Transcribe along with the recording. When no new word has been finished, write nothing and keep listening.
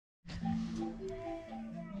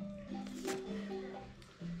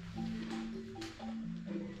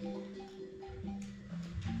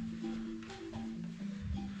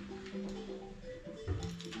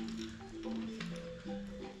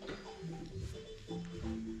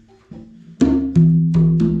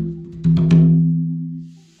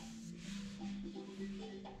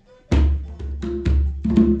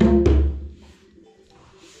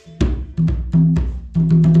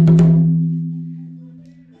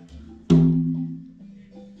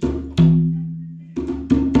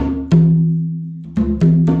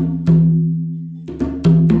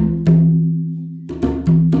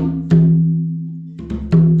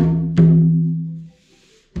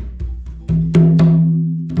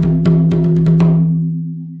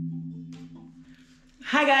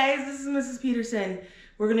Peterson.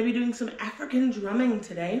 We're going to be doing some African drumming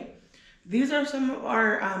today. These are some of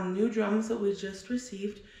our new drums that we just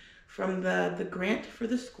received from the grant for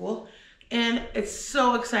the school. And it's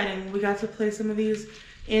so exciting. We got to play some of these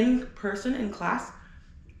in person in class.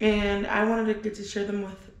 And I wanted to get to share them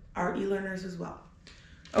with our e-learners as well.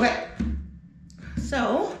 Okay,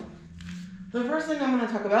 so the first thing I'm going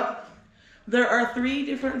to talk about, there are 3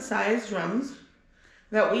 different size drums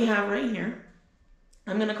that we have right here.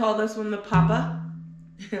 I'm going to call this one the Papa,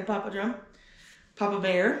 Papa drum, Papa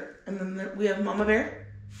Bear, and then we have Mama Bear,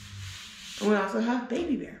 and we also have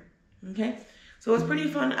Baby Bear, okay? So what's pretty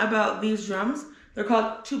fun about these drums, they're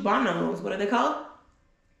called tubanos. What are they called?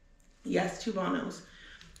 Yes, tubanos.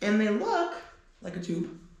 And they look like a tube.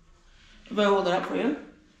 If I hold it up for you,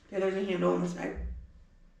 okay, there's a handle on the side.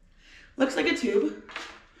 Looks like a tube.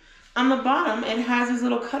 On the bottom, it has these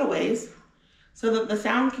little cutaways so that the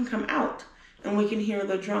sound can come out and we can hear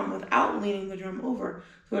the drum without leaning the drum over.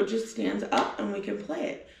 So it just stands up and we can play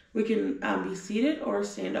it. We can be seated or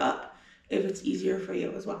stand up if it's easier for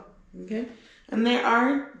you as well, okay? And there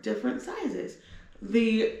are different sizes.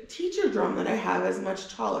 The teacher drum that I have is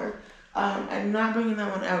much taller. I'm not bringing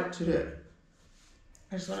that one out today.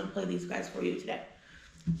 I just want to play these guys for you today.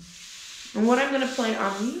 And what I'm going to play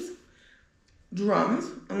on these drums,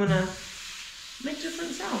 I'm going to make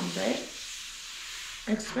different sounds, right?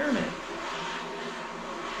 Experiment.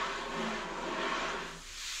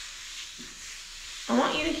 I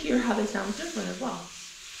want you to hear how they sound different as well.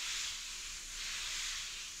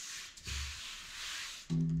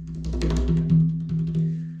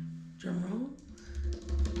 Drum roll.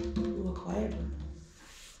 A little quiet drum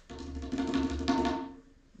roll. All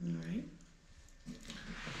right.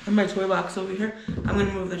 And my toy box over here. I'm going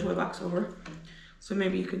to move the toy box over so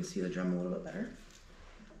maybe you can see the drum a little bit better.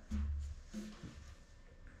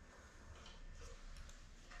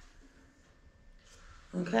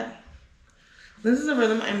 Okay. This is a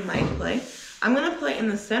rhythm I might play. I'm going to play in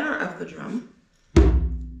the center of the drum. Do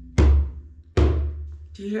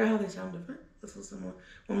you hear how they sound different? Let's listen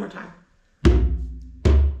one more time.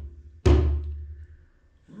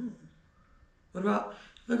 What about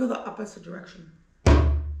if I go the opposite direction?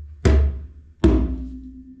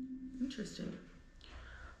 Interesting.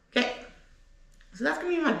 Okay, so that's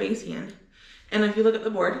going to be my bass hand. And if you look at the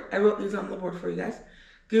board, I wrote these on the board for you guys.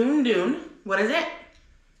 Goon Doon. What is it?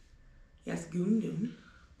 Yes, Goon Doon.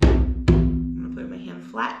 I'm going to put my hand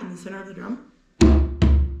flat in the center of the drum.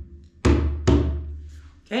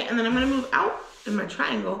 Okay, and then I'm going to move out in my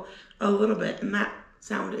triangle a little bit, and that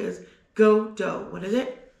sound is go-do. What is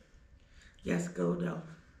it? Yes, go-do.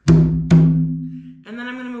 And then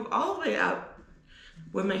I'm going to move all the way out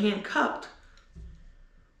with my hand cupped,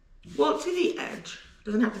 well, to the edge. It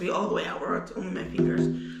doesn't have to be all the way out where it's only my fingers,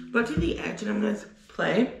 but to the edge, and I'm going to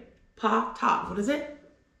play pa-ta. What is it?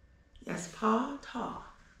 Yes, pa-ta.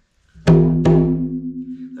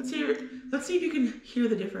 Let's see if you can hear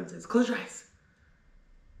the differences. Close your eyes.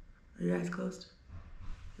 Are your eyes closed?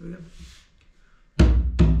 Here we go.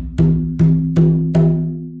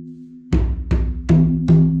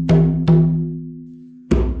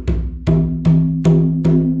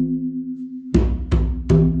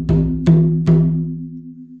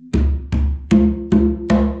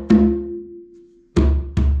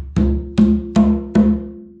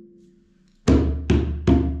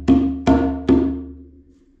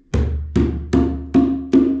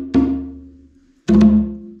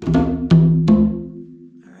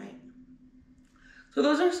 So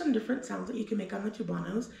those are some different sounds that you can make on the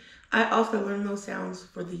tubanos. I also learned those sounds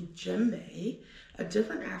for the djembe, a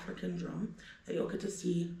different African drum that you'll get to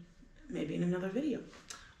see maybe in another video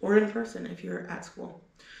or in person if you're at school.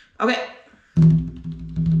 Okay.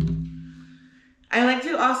 I like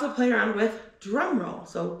to also play around with drum roll.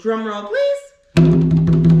 So drum roll, please.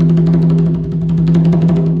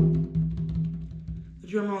 The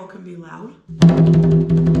drum roll can be loud. It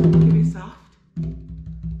can be soft.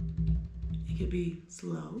 It could be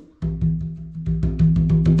slow.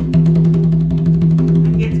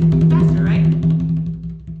 And get faster, right?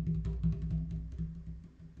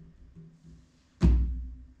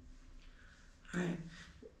 Alright.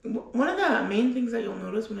 One of the main things that you'll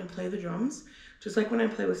notice when I play the drums, just like when I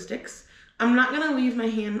play with sticks, I'm not going to leave my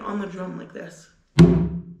hand on the drum like this.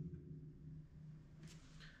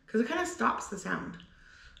 Because it kind of stops the sound.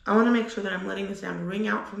 I want to make sure that I'm letting the sound ring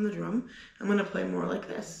out from the drum. I'm going to play more like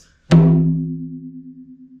this.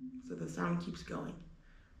 So the sound keeps going.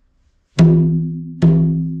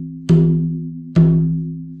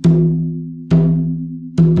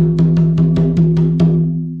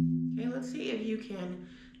 Okay, let's see if you can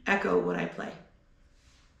echo what I play.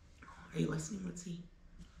 Are you listening? Let's see.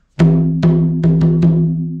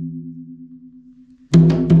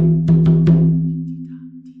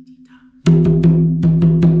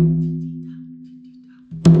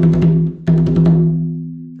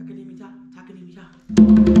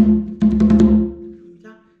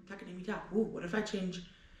 I change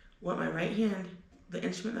what my right hand, the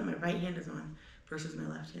instrument that my right hand is on versus my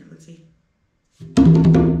left hand. Let's see.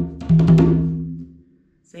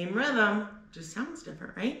 Same rhythm, just sounds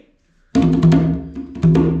different, right? All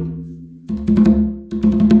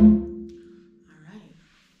right.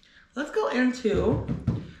 Let's go into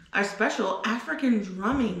our special African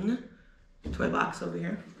drumming toy box over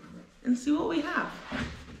here and see what we have.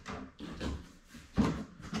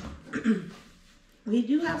 We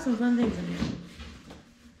do have some fun things in here.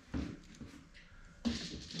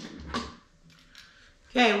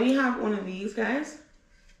 Okay, we have one of these guys.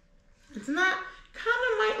 It's not, kind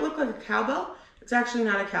of might look like a cowbell. It's actually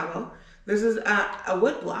not a cowbell. This is a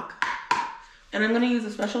wood block. And I'm going to use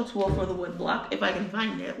a special tool for the wood block. If I can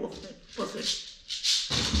find it, we'll see.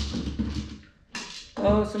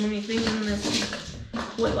 Oh, so many things in this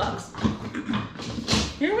wood box.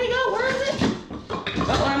 Here we go. Where is it?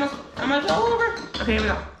 Oh, I almost fell over. Okay, here we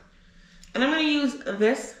go. And I'm going to use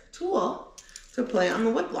this tool to play on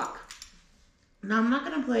the wood block. Now, I'm not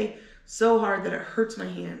going to play so hard that it hurts my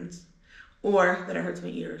hands or that it hurts my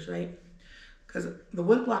ears, right? Because the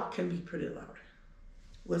wood block can be pretty loud.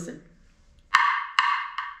 Listen.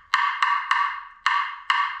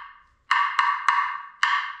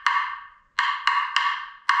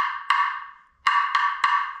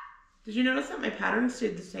 Did you notice that my pattern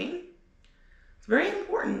stayed the same? It's very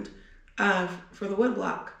important for the wood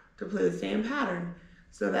block to play the same pattern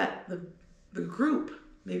so that the group,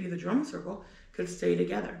 maybe the drum circle, could stay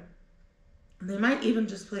together. They might even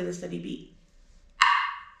just play the steady beat.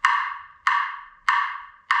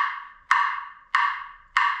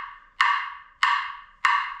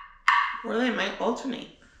 Or they might alternate.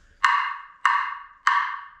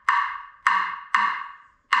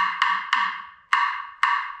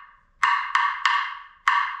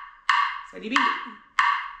 Steady beat.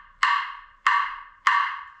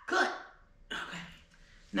 Good. Okay.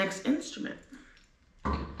 Next instrument.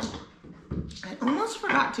 I almost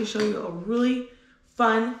forgot to show you a really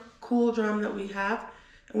fun, cool drum that we have.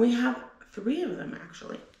 And we have 3 of them,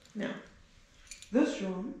 actually. Now, this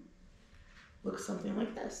drum looks something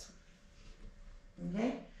like this.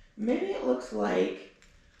 Okay? Maybe it looks like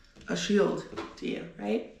a shield to you,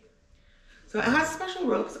 right? So it has special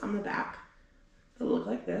ropes on the back that look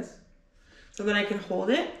like this so that I can hold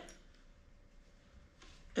it.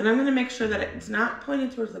 And I'm going to make sure that it's not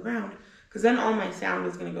pointed towards the ground because then all my sound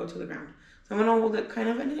is going to go to the ground. So I'm going to hold it kind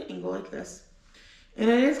of at an angle like this. And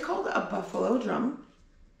it is called a buffalo drum.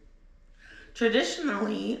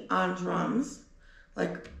 Traditionally on drums,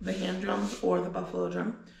 like the hand drums or the buffalo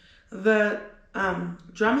drum, the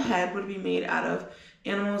drum head would be made out of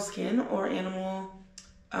animal skin or animal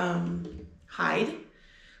hide.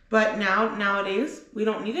 But nowadays, we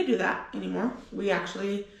don't need to do that anymore. We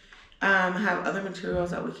actually have other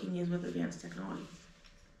materials that we can use with advanced technology.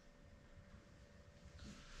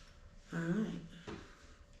 All right.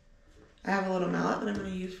 I have a little mallet that I'm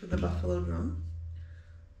going to use for the buffalo drum.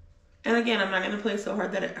 And again, I'm not going to play so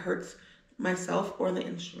hard that it hurts myself or the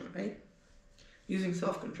instrument, right? Using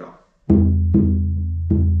self-control.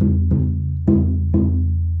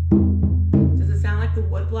 Does it sound like the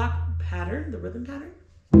wood block pattern, the rhythm pattern?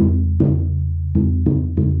 All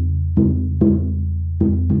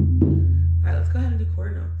right, let's go ahead and do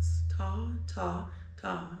quarter notes. Ta, ta,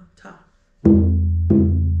 ta, ta.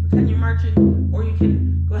 Pretend you're marching, or you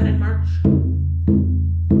can go ahead and march.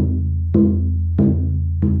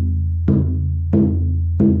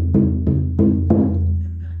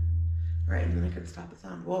 Stop the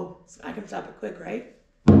sound. Whoa, so I can stop it quick, right?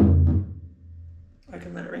 Or I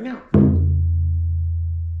can let it ring out.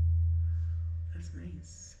 That's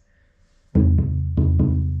nice.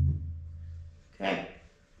 Okay.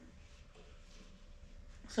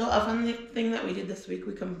 So a fun thing that we did this week,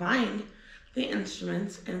 we combined the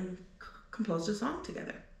instruments and composed a song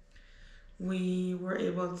together. We were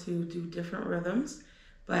able to do different rhythms,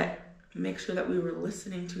 but make sure that we were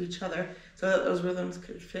listening to each other so that those rhythms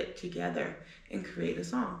could fit together and create a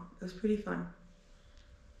song. It was pretty fun.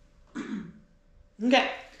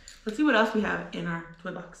 Okay, let's see what else we have in our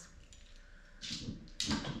toy box.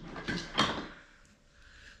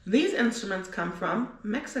 These instruments come from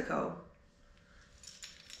Mexico.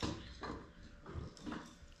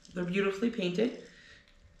 They're beautifully painted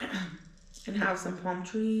and have some palm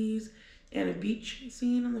trees and a beach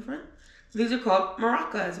scene on the front. These are called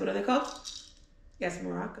maracas. What are they called? Yes,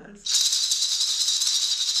 maracas.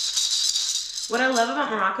 What I love about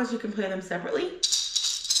maracas, you can play them separately,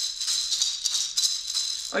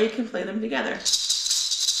 or you can play them together.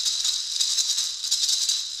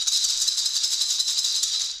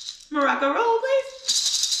 Maraca roll, please.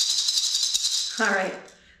 All right.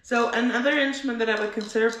 So another instrument that I would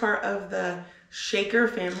consider part of the shaker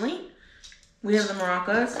family, we have the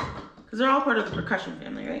maracas, because they're all part of the percussion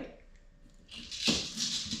family, right?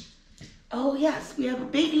 Oh yes, we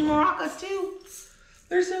have baby maracas too.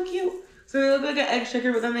 They're so cute. So they look like an egg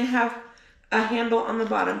shaker, but then they have a handle on the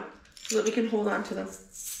bottom so that we can hold on to them.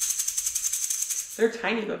 They're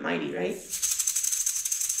tiny but mighty, right?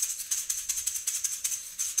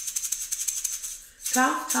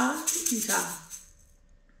 Ta, ta, tee, ta.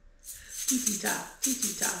 Tee, ta,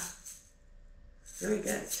 tee, ta. Very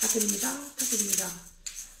good. Ta-ta-dee-ta, ta-ta-dee-ta.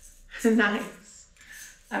 Nice.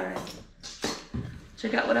 All right.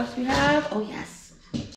 Check out what else we have. Oh, yes.